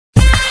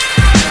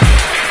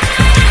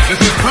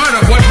part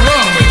of what's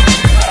wrong with you.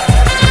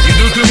 You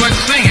do too much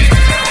singing.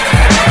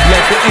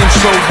 Let the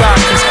intro rock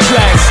is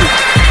classic,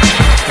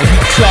 and we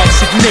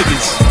classic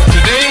niggas.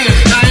 Today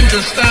it's time to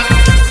stop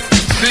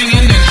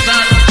singing and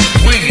start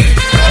swinging.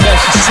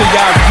 Message to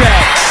y'all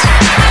racks.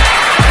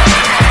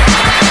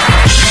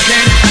 You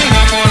can't sing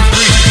up on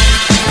free,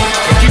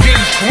 but you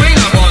can swing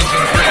up on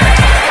some free.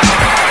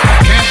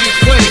 Cassius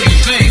Clay can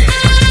sing,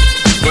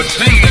 but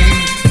singing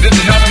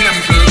didn't help him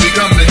to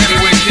become the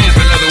heavyweight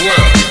champion of the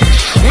world.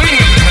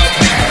 Swinging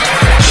helped him.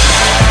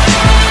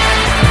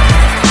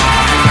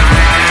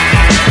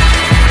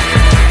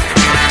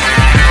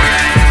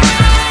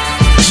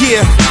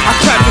 Yeah, I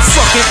clap your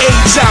fucking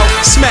AIDS out,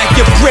 smack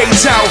your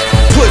braids out,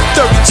 put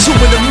 32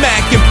 in the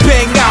Mac and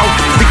bang out.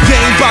 The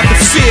game bout to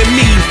fear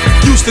me.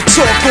 Used to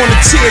talk on the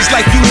tears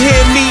like you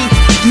hear me.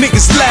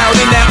 Niggas loud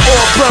in that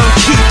Auburn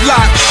keep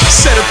lock.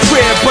 Said a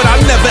prayer, but I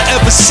never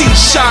ever see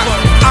shot.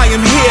 I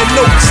am here,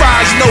 no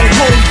cries, no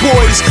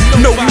homeboys,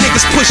 no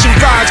niggas pushing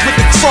rides with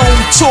the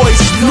chrome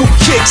toys. New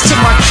kicks to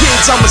my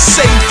kids, I'ma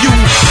save you.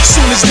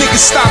 Soon as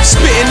niggas stop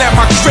spitting at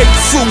my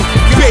grapefruit.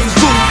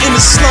 Beirut in the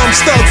slums,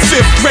 thug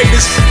fifth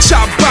graders.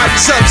 Chop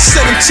bodies up,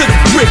 send them to the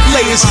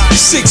bricklayers.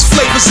 6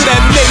 flavors of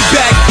that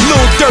Maybach.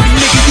 Little dirty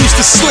nigga used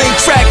to sling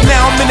crack,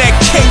 now I'm in that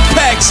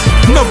K-Pax.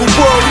 Another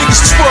world,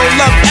 niggas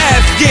twirl up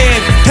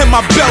Afghan. And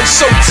my belt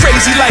so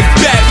crazy like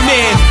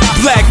Batman.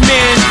 Black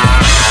man,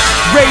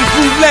 rave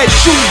roulette,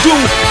 judo.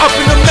 Up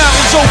in the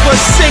mountains over a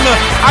singer.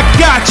 I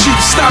got you,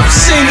 stop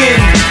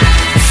singing.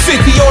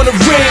 50 on the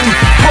ring,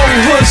 whole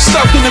hood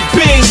stuck in the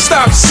bin.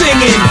 Stop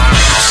singing.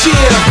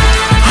 Yeah,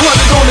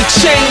 100 on the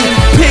chain.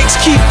 Pigs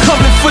keep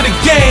coming for the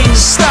gang.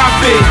 Stop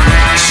it.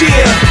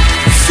 Yeah,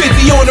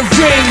 50 on the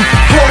ring,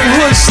 whole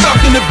hood stuck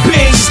in the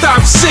bin.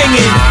 Stop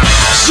singing.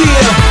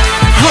 Yeah,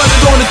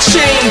 100 on the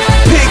chain.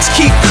 Pigs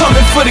keep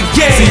coming for the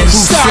gang.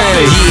 Stop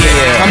it.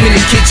 Yeah, I'm in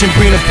the kitchen,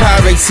 bring the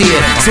Pyrex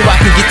here, so I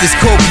can get this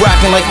coke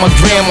rockin' like my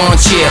grandma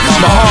chair.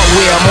 My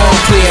hardware, I'm on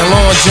clear and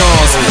long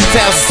johns.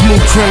 Thousand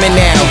smooth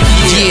criminal.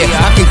 Yeah,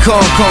 I can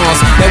calm cons.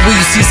 Now where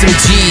you see some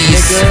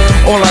G's,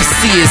 all I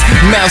see is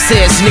mouse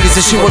ass niggas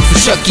that should work for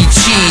Chuck E.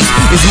 Cheese.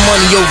 There's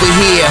money over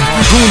here,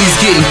 Goonies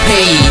getting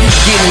paid,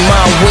 getting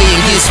my way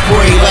and get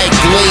sprayed like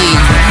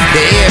Glade.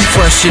 The air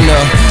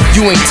freshener,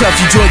 you ain't tough,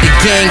 you joined the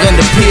gang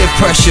under peer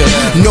pressure.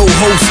 No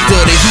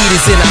holster, the heat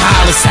is in a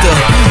Hollister.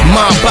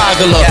 Mind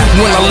boggler,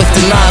 when I lift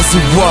the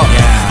nozzle up,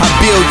 I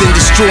build and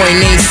destroy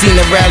and ain't seen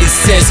a rally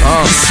since.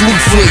 You swoop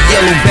foot,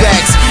 yellow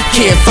backs,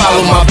 can't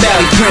follow my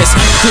bally prints.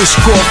 Kush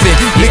coffin,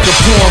 liquor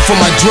pouring for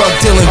my drug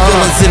dealing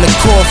villains in the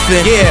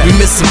coffin. We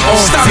miss some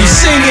on. Stop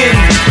singing.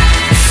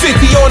 50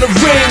 on the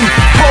ring,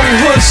 whole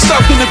hood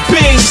stuck in the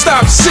bin.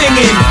 Stop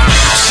singing.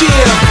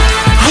 Yeah,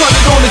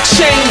 100 on the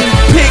chain.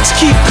 Pigs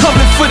keep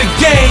coming for the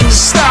gang.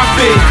 Stop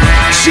it.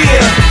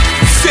 Yeah,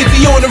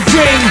 50 on the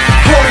ring,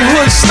 whole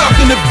hood stuck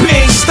in the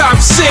bin. Stop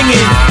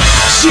singing.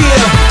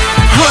 Yeah,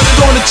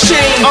 100 on the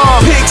chain.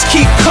 Pigs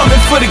keep coming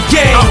for the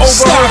gang. I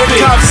overheard a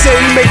cop say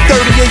he make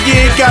 30 a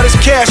year, got his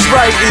cash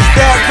right. Is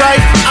that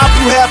right? I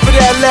blew half of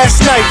that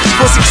last night.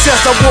 For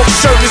success, I walk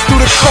shirtless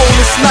through the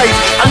coldest night.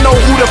 I know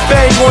who to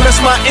bang on,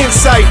 that's my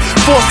insight.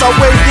 Forced our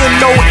way in,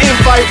 no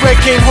invite. Red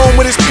came home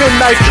with his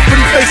penknife,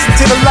 pretty face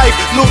into the light.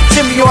 Little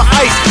Timmy on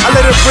ice, I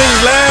let it ring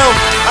loud.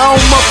 I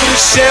don't muffle the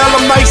shell,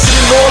 I'm nicer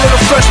than all of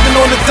the freshmen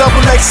on the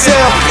double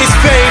XL. It's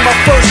fame, my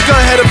first gun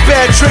had a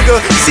bad trigger.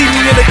 See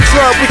me in the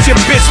club with your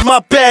bitch,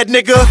 my bad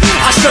nigga.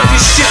 I shut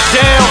this shit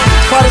down.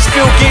 Potters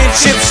still getting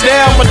chips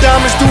now. My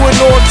diamonds doing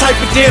all type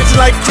of dancing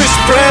like Chris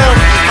Brown.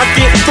 I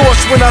get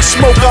thoughts when I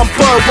smoke, I'm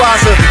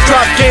Budweiser.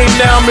 Drop game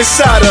now, I'm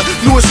inside her.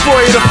 Louis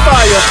Roy the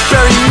fire.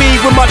 Bury me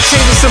with my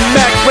chain and some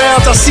Mac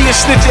rounds. I see a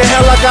snitch in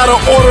hell, I gotta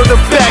order the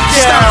back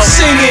down.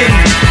 Stop singing.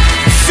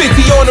 50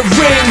 on the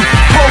ring,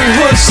 whole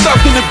hood stuck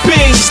in the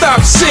bin.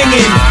 Stop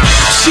singing.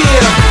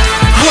 Yeah,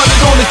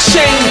 100 on the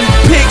chain.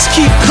 Pigs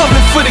keep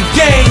coming for the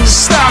gang.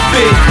 Stop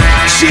it.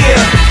 Yeah,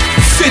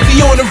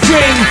 50 on the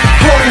ring,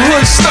 whole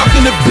hood stuck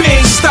in the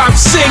bin. Stop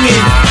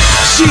singing.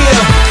 Yeah,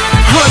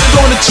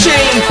 100 on the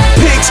chain.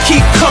 Pigs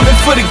keep coming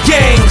for the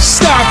gang.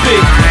 Stop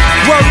it.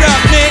 Word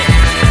up, man.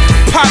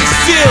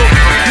 Potterfield,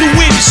 new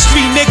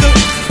industry, nigga.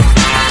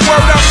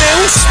 Word up, man.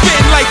 Who's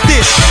spitting like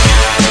this?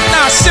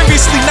 Nah,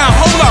 seriously, nah,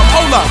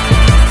 hold up.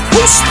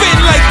 Who's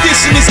spitting like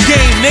this in this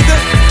game, nigga?